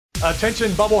Attention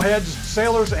bubbleheads,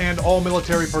 sailors, and all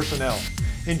military personnel.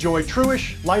 Enjoy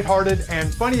truish, lighthearted,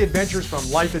 and funny adventures from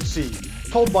life at sea,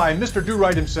 told by Mr.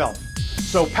 Durite himself.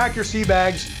 So pack your sea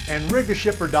bags and rig the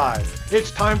ship or dive. It's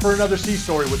time for another sea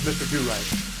story with Mr.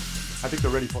 Durite. I think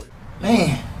they're ready for you.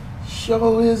 Man,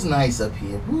 sure is nice up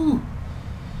here. Woo.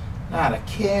 Not a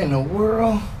care in the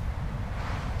world.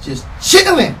 Just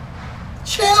chilling.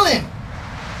 Chilling.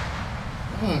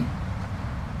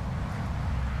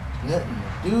 Nothing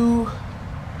to do.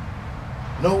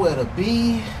 Nowhere to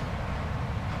be.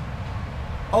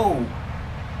 Oh,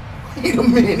 wait a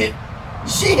minute.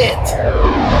 Shit.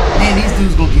 Man, these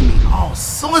dudes gonna give me all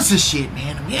sorts of shit,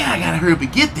 man. Yeah, I gotta hurry up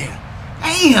and get there.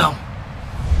 Damn.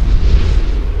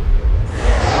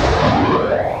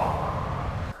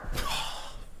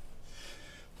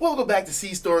 Welcome back to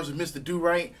Sea Stories with Mr.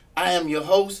 Durite. I am your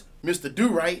host, Mr.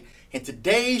 Durite, and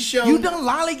today's show... You done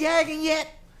lollygagging yet?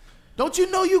 Don't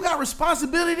you know you got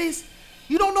responsibilities?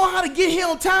 You don't know how to get here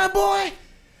on time, boy?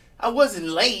 I wasn't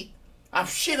late. I'm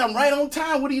right on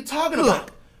time. What are you talking about?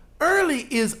 Look, early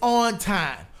is on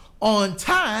time. On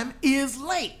time is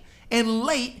late. And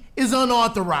late is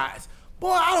unauthorized.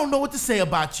 Boy, I don't know what to say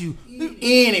about you.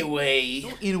 Anyway.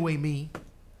 Don't anyway me.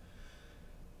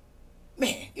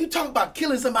 Man, you talk about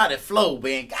killing somebody flow,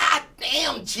 man. God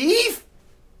damn, Chief.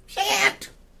 Shit.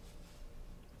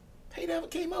 They never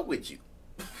came up with you.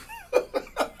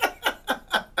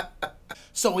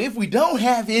 So if we don't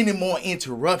have any more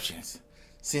interruptions,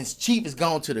 since Chief is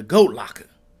gone to the goat locker,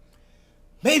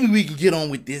 maybe we can get on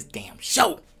with this damn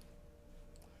show.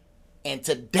 And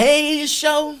today's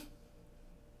show,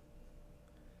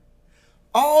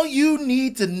 all you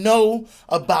need to know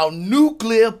about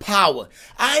nuclear power.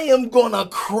 I am gonna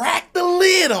crack the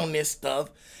lid on this stuff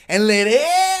and let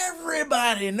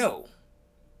everybody know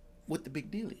what the big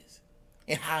deal is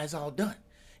and how it's all done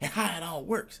and how it all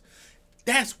works.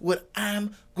 That's what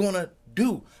I'm gonna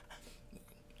do.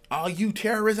 All you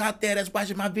terrorists out there that's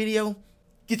watching my video,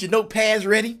 get your notepads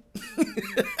ready.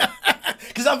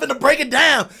 Cause I'm finna break it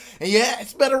down. And yeah,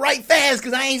 it's better write fast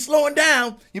cause I ain't slowing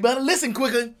down. You better listen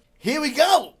quicker. Here we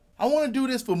go. I want to do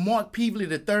this for Mark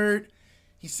Peevely III.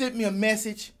 He sent me a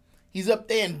message. He's up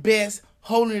there in Best,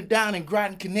 holding it down in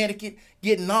Groton, Connecticut,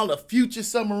 getting all the future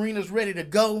submariners ready to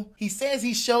go. He says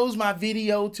he shows my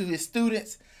video to his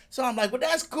students. So I'm like, well,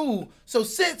 that's cool. So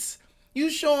since you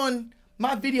showing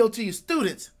my video to your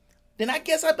students, then I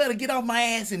guess I better get off my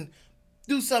ass and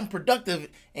do something productive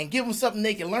and give them something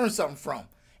they can learn something from.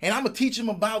 And I'm going to teach them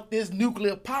about this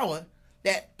nuclear power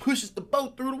that pushes the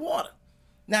boat through the water.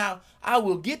 Now, I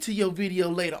will get to your video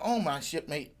later on, my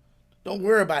shipmate. Don't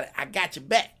worry about it. I got your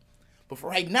back. But for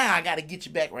right now, I got to get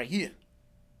you back right here.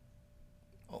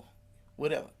 Oh,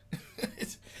 whatever.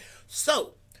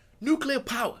 So, nuclear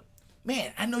power.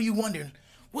 Man, I know you're wondering,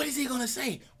 what is he going to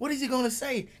say? What is he going to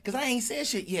say? Because I ain't said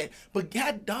shit yet. But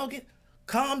God dog it,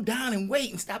 calm down and wait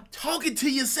and stop talking to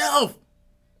yourself.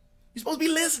 You're supposed to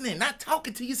be listening, not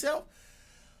talking to yourself.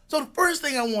 So the first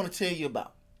thing I want to tell you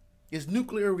about is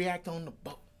nuclear reactor on the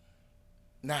boat.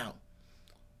 Now,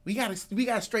 we gotta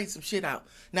straighten some shit out.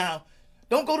 Now,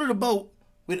 don't go to the boat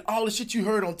with all the shit you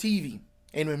heard on TV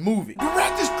and remove it. The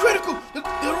reactor's critical. The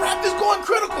reactor's going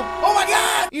critical. Oh my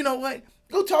God. You know what?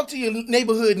 Go talk to your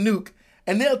neighborhood nuke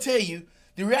and they'll tell you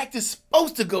the reactor's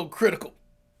supposed to go critical.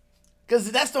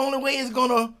 Because that's the only way it's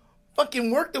gonna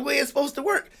fucking work the way it's supposed to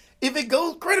work. If it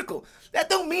goes critical, that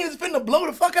don't mean it's finna blow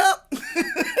the fuck up.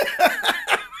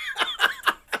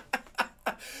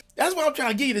 That's why I'm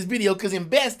trying to give you this video, because in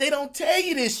Best, they don't tell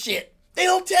you this shit. They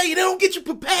don't tell you. They don't get you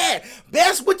prepared.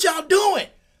 That's what y'all doing.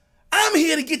 I'm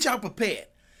here to get y'all prepared.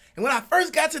 And when I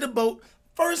first got to the boat,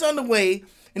 first on the way,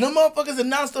 and them motherfuckers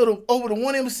announced over the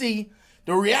 1MC,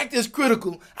 the reactor is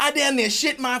critical, I damn near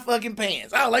shit my fucking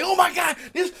pants. I was like, oh my God,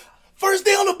 this first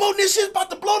day on the boat, this shit's about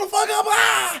to blow the fuck up.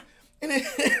 Ah! And then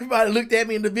everybody looked at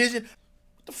me in the vision.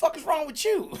 What the fuck is wrong with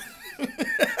you?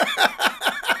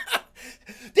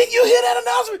 Didn't you hear that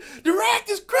announcement? The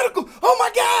reactor's critical. Oh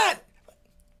my God.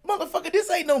 Motherfucker,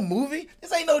 this ain't no movie.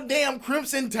 This ain't no damn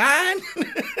Crimson Tide.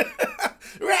 The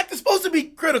reactor's supposed to be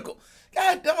critical.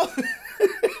 God damn.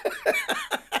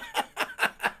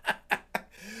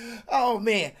 Oh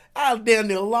man, I damn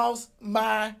near lost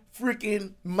my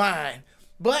freaking mind.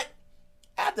 But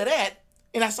after that,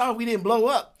 and I saw we didn't blow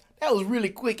up, that was really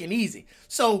quick and easy.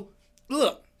 So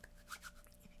look,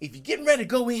 if you're getting ready to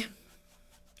go in,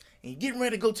 and you're getting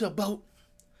ready to go to a boat,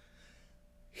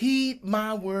 heed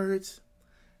my words.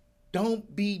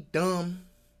 Don't be dumb.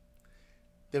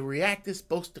 The reactor's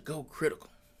supposed to go critical.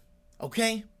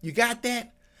 Okay? You got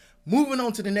that? Moving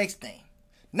on to the next thing.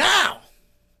 Now,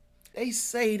 They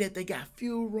say that they got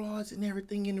fuel rods and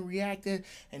everything in the reactor,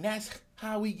 and that's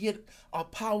how we get our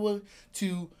power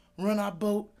to run our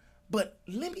boat. But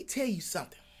let me tell you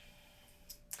something.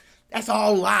 That's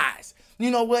all lies.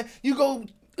 You know what? You go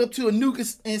up to a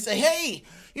nuke and say, hey,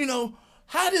 you know,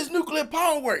 how does nuclear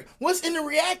power work? What's in the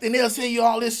reactor? And they'll tell you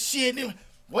all this shit.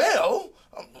 Well,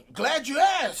 I'm glad you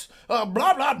asked. Blah,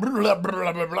 blah, blah, blah,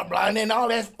 blah, blah, blah, blah. And then all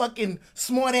that fucking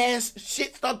smart ass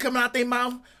shit start coming out their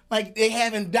mouth. Like they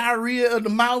having diarrhea of the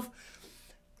mouth.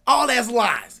 All that's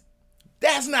lies.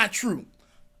 That's not true.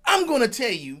 I'm going to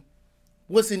tell you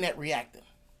what's in that reactor.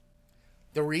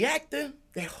 The reactor,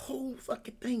 that whole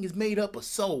fucking thing is made up of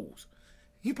souls.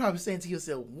 You probably saying to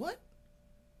yourself, what?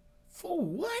 For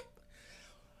what?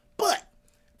 But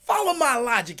follow my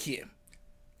logic here.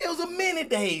 It was many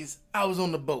days I was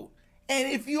on the boat.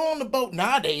 And if you're on the boat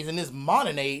nowadays in this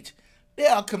modern age,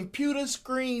 there are computer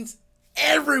screens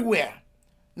everywhere.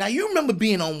 Now you remember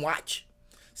being on watch,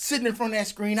 sitting in front of that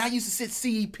screen. I used to sit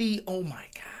CP. Oh my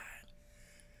God.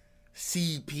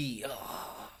 CP.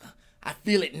 Oh, I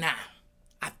feel it now.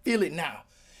 I feel it now.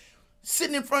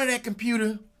 Sitting in front of that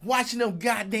computer, watching them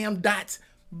goddamn dots.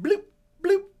 Bloop,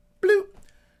 bloop, bloop.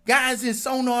 Guys in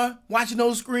sonar, watching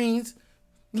those screens,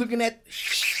 looking at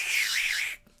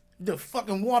the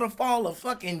fucking waterfall of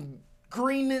fucking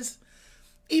greenness.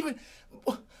 Even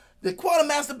the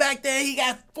quartermaster back there, he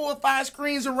got 4 or 5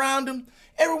 screens around him.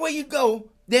 Everywhere you go,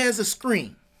 there's a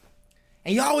screen.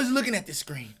 And you're always looking at the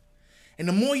screen. And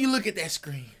the more you look at that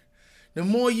screen, the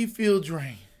more you feel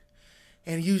drained.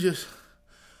 And you just,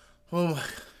 oh my,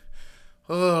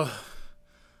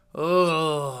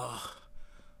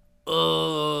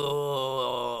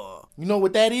 You know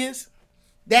what that is?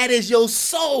 That is your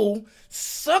soul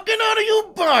sucking out of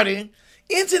your body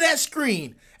into that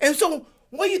screen. And so,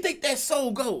 where do you think that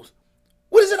soul goes?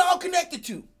 What is it all connected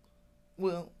to?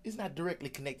 Well, it's not directly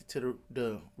connected to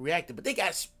the reactor, but they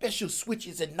got special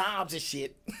switches and knobs and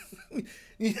shit.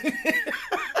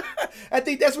 I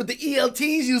think that's what the ELTs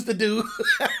used to do.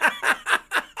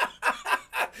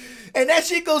 And that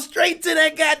shit goes straight to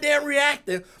that goddamn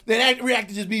reactor. Then that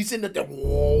reactor just be sitting up there.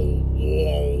 Whoa,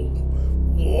 whoa,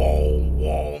 whoa,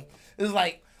 whoa. It's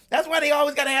like, that's why they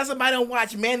always got to have somebody on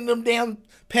watch manning them damn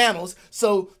panels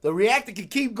so the reactor can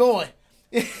keep going.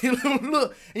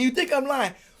 Look, and you think I'm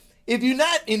lying. If you're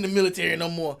not in the military no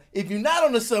more, if you're not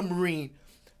on a submarine,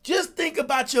 just think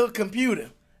about your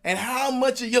computer and how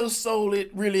much of your soul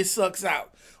it really sucks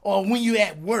out. Or when you're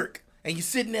at work and you're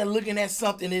sitting there looking at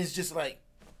something and it's just like,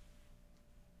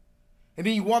 and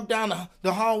then you walk down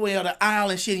the hallway or the aisle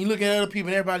and shit and you look at other people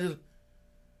and everybody just,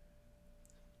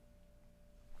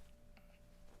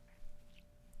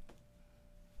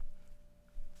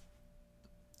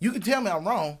 you can tell me I'm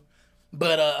wrong,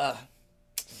 but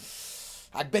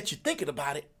I bet you're thinking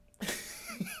about it.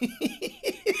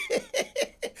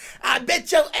 I bet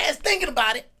your ass thinking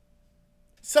about it.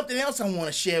 Something else I want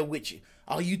to share with you.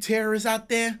 All you terrorists out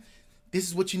there, this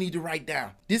is what you need to write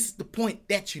down. This is the point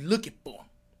that you're looking for.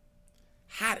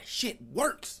 How the shit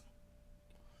works.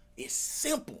 It's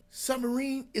simple.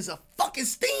 Submarine is a fucking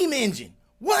steam engine.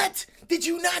 What? Did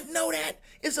you not know that?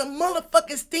 It's a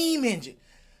motherfucking steam engine.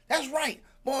 That's right.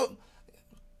 Well,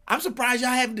 I'm surprised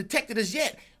y'all haven't detected us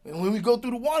yet. When we go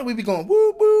through the water, we be going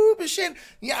whoop whoop and shit.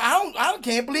 Yeah, I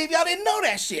can't believe y'all didn't know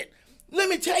that shit. Let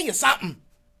me tell you something.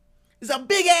 It's a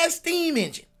big ass steam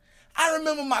engine. I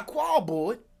remember my qual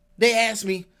board. They asked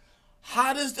me,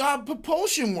 how does our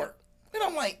propulsion work? And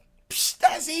I'm like,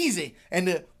 that's easy. And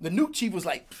the nuke chief was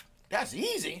like, that's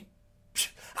easy.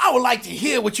 I would like to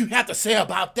hear what you have to say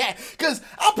about that, because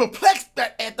I'm perplexed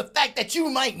at the fact that you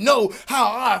might know how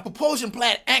our propulsion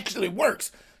plant actually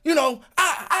works. You know,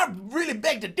 I really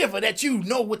beg to differ that you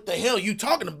know what the hell you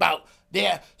talking about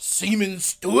there, Seaman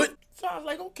Stewart. So I was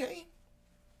like, okay,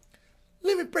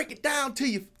 let me break it down to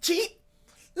you, Chief.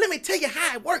 Let me tell you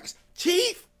how it works,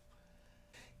 Chief.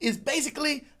 It's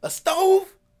basically a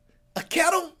stove, a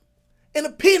kettle, and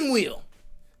a pinwheel.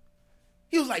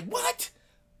 He was like, what?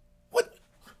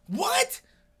 What?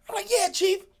 I'm like, yeah,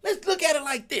 Chief, let's look at it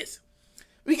like this.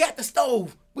 We got the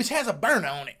stove, which has a burner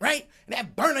on it, right? And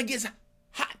that burner gets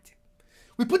hot.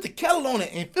 We put the kettle on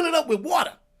it and fill it up with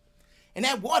water. And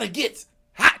that water gets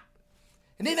hot.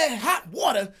 And then that hot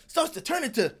water starts to turn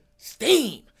into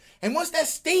steam. And once that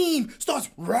steam starts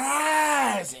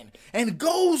rising and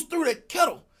goes through the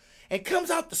kettle and comes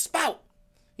out the spout,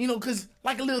 you know, because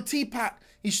like a little teapot,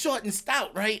 he's short and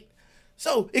stout, right?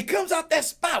 So it comes out that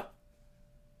spout.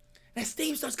 That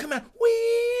steam starts coming out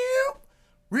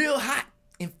real hot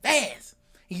and fast.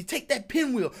 And you take that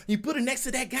pinwheel, you put it next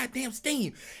to that goddamn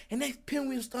steam, and that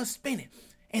pinwheel starts spinning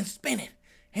and spinning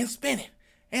and spinning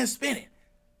and spinning.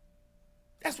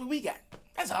 That's what we got.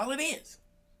 That's all it is.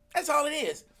 That's all it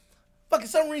is. Fucking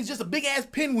submarine's just a big ass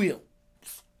pinwheel.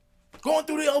 Going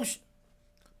through the ocean.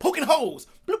 Poking holes.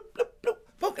 Bloop, bloop, bloop.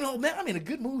 Poking holes. Man, I'm in a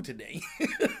good mood today.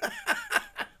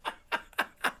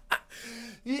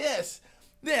 Yes.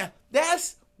 Yeah,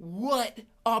 that's what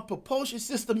our propulsion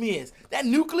system is. That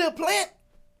nuclear plant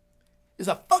is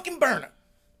a fucking burner.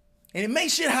 And it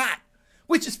makes shit hot.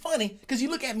 Which is funny, because you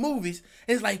look at movies,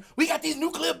 and it's like, we got these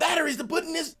nuclear batteries to put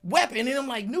in this weapon. And I'm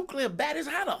like, nuclear batteries?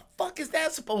 How the fuck is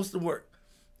that supposed to work?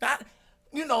 I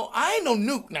ain't no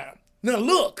nuke now. Now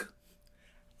look,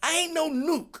 I ain't no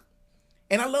nuke.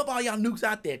 And I love all y'all nukes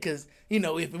out there, because,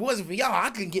 if it wasn't for y'all, I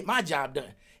couldn't get my job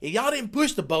done. If y'all didn't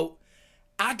push the boat,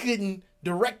 I couldn't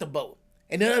direct the boat.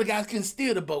 And the other guys couldn't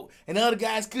steer the boat. And the other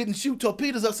guys couldn't shoot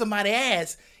torpedoes up somebody's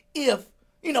ass if,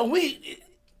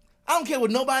 I don't care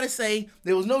what nobody say.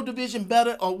 There was no division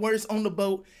better or worse on the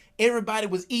boat. Everybody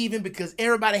was even because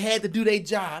everybody had to do their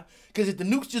job. Because if the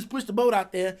nukes just pushed the boat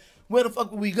out there, where the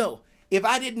fuck would we go? If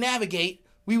I didn't navigate,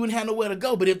 we wouldn't have nowhere to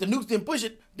go. But if the nukes didn't push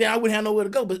it, then I wouldn't have nowhere to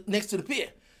go but next to the pier.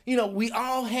 We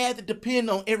all had to depend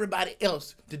on everybody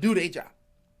else to do their job.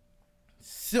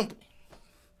 Simply.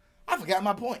 I forgot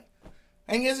my point.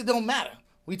 I guess it don't matter.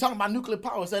 We talking about nuclear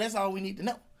power, so that's all we need to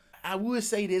know. I would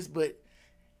say this, but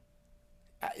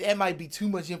that might be too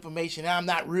much information. I'm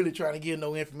not really trying to give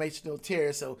no information to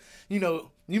terrorists, so, you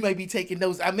may be taking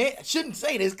notes. I shouldn't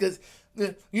say this because,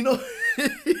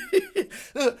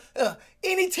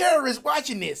 any terrorist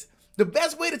watching this, the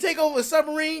best way to take over a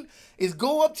submarine is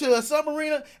go up to a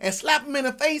submariner and slap them in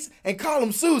the face and call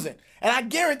them Susan. And I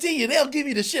guarantee you, they'll give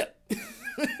you the ship.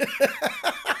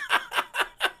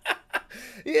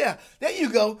 Yeah, there you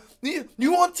go.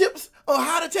 You want tips on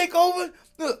how to take over?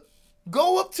 Look,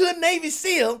 go up to a Navy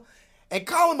SEAL and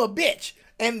call him a bitch.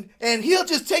 And he'll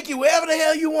just take you wherever the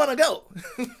hell you want to go.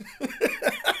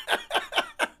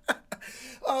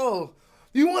 Oh,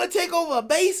 you want to take over a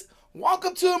base? Walk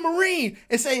up to a Marine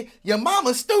and say, your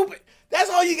mama's stupid.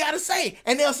 That's all you got to say.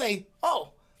 And they'll say,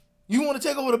 oh, you want to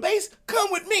take over the base?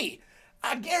 Come with me.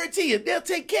 I guarantee you, they'll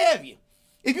take care of you.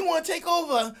 If you want to take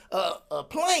over a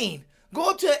plane,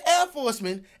 go up to an Air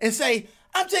Forceman and say,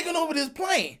 I'm taking over this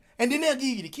plane. And then they'll give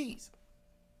you the keys.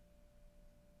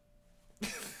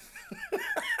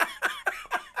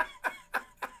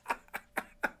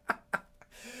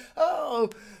 Oh,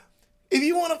 if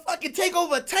you want to fucking take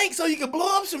over a tank so you can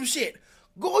blow up some shit,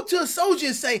 go up to a soldier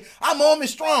and say, I'm Army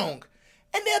Strong.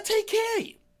 And they'll take care of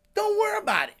you. Don't worry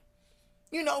about it.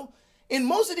 In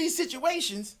most of these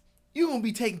situations, you're going to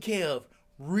be taken care of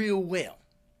real well.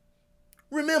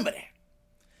 Remember that.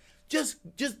 Just,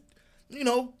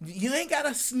 you ain't got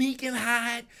to sneak and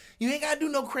hide. You ain't got to do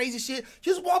no crazy shit.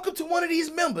 Just walk up to one of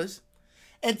these members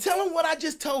and tell them what I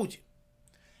just told you.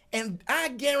 And I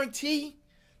guarantee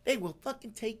they will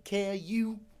fucking take care of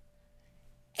you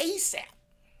ASAP.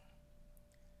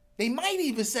 They might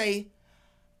even say,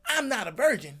 I'm not a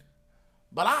virgin,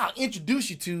 but I'll introduce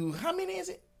you to, how many is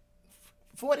it?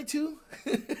 42?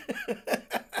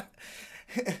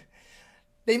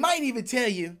 They might even tell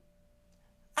you,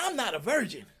 I'm not a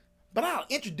virgin, but I'll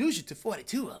introduce you to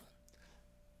 42 of them.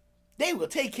 They will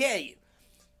take care of you.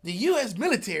 The U.S.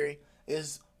 military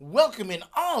is welcoming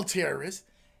all terrorists,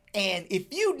 and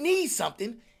if you need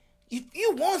something, if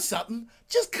you want something,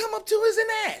 just come up to us and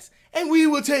ask, and we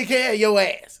will take care of your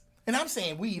ass. And I'm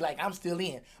saying we like I'm still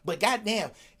in, but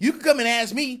goddamn, you can come and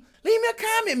ask me, leave me a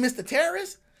comment, Mr.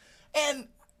 Terrorist, and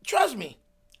trust me,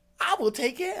 I will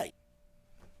take care of you.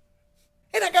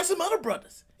 And I got some other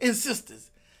brothers and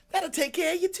sisters that'll take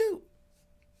care of you too.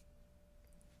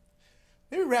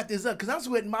 Let me wrap this up because I'm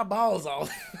sweating my balls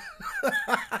off.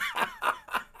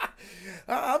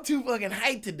 I'm too fucking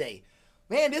hyped today.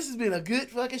 Man, this has been a good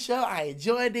fucking show. I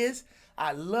enjoyed this.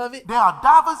 I love it. There are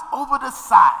divers over the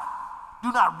side.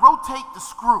 Do not rotate the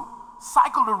screw.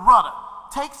 Cycle the rudder.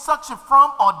 Take suction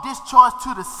from or discharge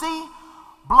to the sea.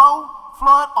 Blow,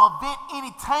 flood, or vent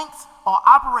any tanks or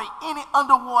operate any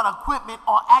underwater equipment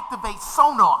or activate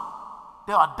sonar.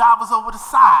 There are divers over the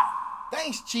side.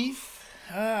 Thanks, Chief.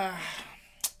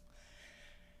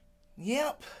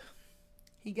 Yep.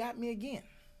 He got me again.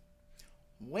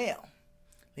 Well,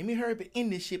 let me hurry up and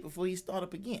end this shit before he start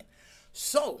up again.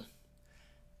 So,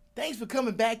 thanks for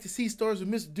coming back to Sea Stories with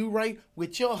Mr. Durite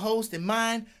with your host and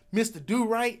mine, Mr.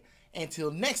 Durite.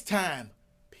 Until next time,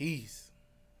 peace.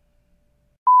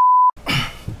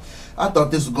 I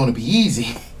thought this was going to be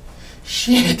easy.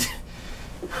 Shit.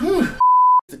 Whew.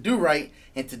 Mr. Durite,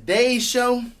 and today's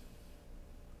show,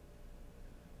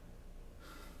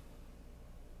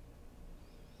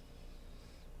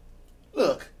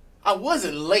 look, I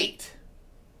wasn't late.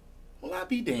 Well, I'll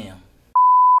be damned.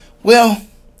 Well,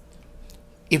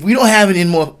 if we don't have it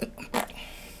anymore,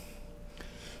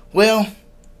 well,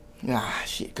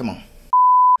 shit, come on.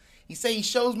 He say he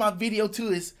shows my video to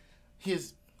his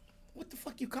what the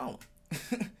fuck you call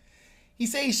him? He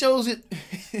say he shows it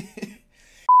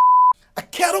a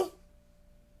kettle.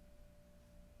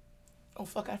 Oh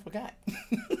fuck, I forgot.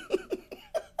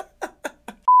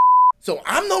 So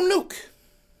I'm no nuke,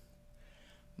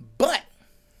 but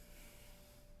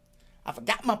I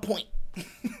forgot my point.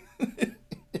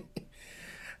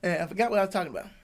 I forgot what I was talking about.